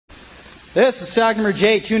This is stock number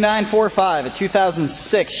J2945, a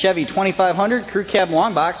 2006 Chevy 2500 Crew Cab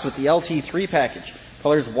Long Box with the LT3 package.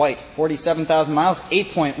 Color's white, 47,000 miles,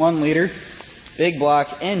 8.1 liter, big block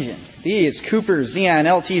engine. These Cooper Xeon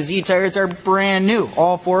LTZ tires are brand new,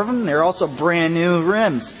 all four of them. They're also brand new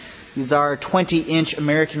rims. These are 20-inch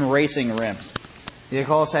American racing rims. The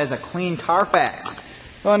vehicle also has a clean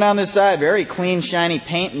Carfax. Going down this side, very clean, shiny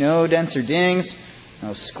paint, no dents or dings.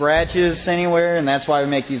 No scratches anywhere, and that's why we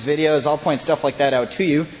make these videos. I'll point stuff like that out to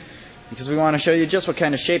you because we want to show you just what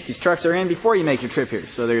kind of shape these trucks are in before you make your trip here,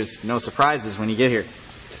 so there's no surprises when you get here.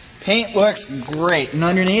 Paint looks great, and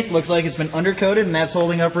underneath looks like it's been undercoated, and that's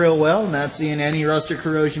holding up real well. Not seeing any rust or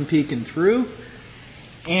corrosion peeking through.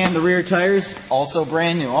 And the rear tires, also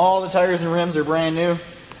brand new. All the tires and rims are brand new.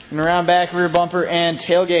 And around back, rear bumper, and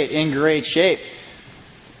tailgate in great shape.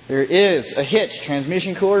 There is a hitch,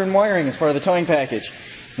 transmission cooler, and wiring as part of the towing package.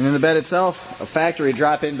 And in the bed itself, a factory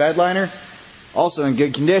drop-in bed liner, also in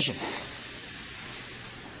good condition.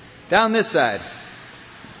 Down this side,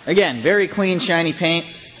 again, very clean, shiny paint.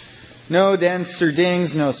 No dents or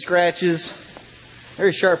dings, no scratches.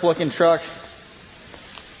 Very sharp-looking truck.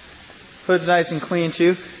 Hood's nice and clean,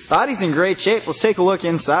 too. Body's in great shape. Let's take a look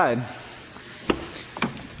inside.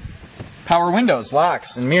 Power windows,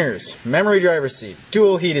 locks, and mirrors, memory driver's seat,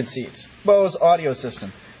 dual heated seats, Bose audio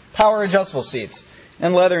system, power adjustable seats,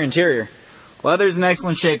 and leather interior. Leather's in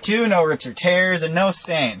excellent shape too, no rips or tears, and no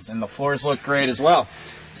stains, and the floors look great as well.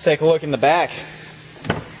 Let's take a look in the back.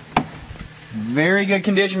 Very good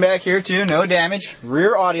condition back here too, no damage,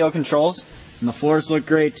 rear audio controls, and the floors look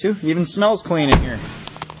great too, even smells clean in here.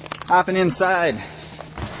 Hopping inside,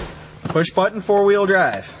 push button 4-wheel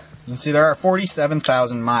drive. You can see there are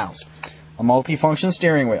 47,000 miles. A multi-function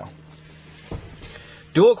steering wheel,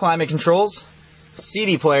 dual climate controls,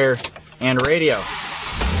 CD player, and radio.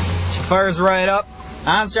 She fires right up.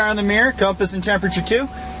 OnStar on the mirror, compass and temperature too.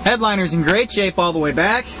 Headliner's in great shape all the way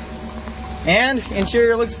back. And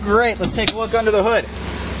interior looks great. Let's take a look under the hood.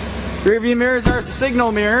 Rear view mirrors are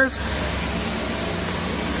signal mirrors.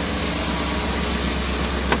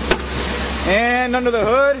 And under the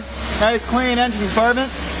hood, nice clean engine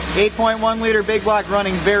compartment. 8.1 liter big block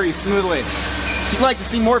running very smoothly. If you'd like to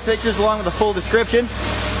see more pictures along with a full description,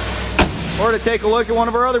 or to take a look at one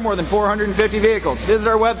of our other more than 450 vehicles, visit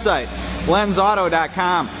our website,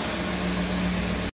 lenzauto.com.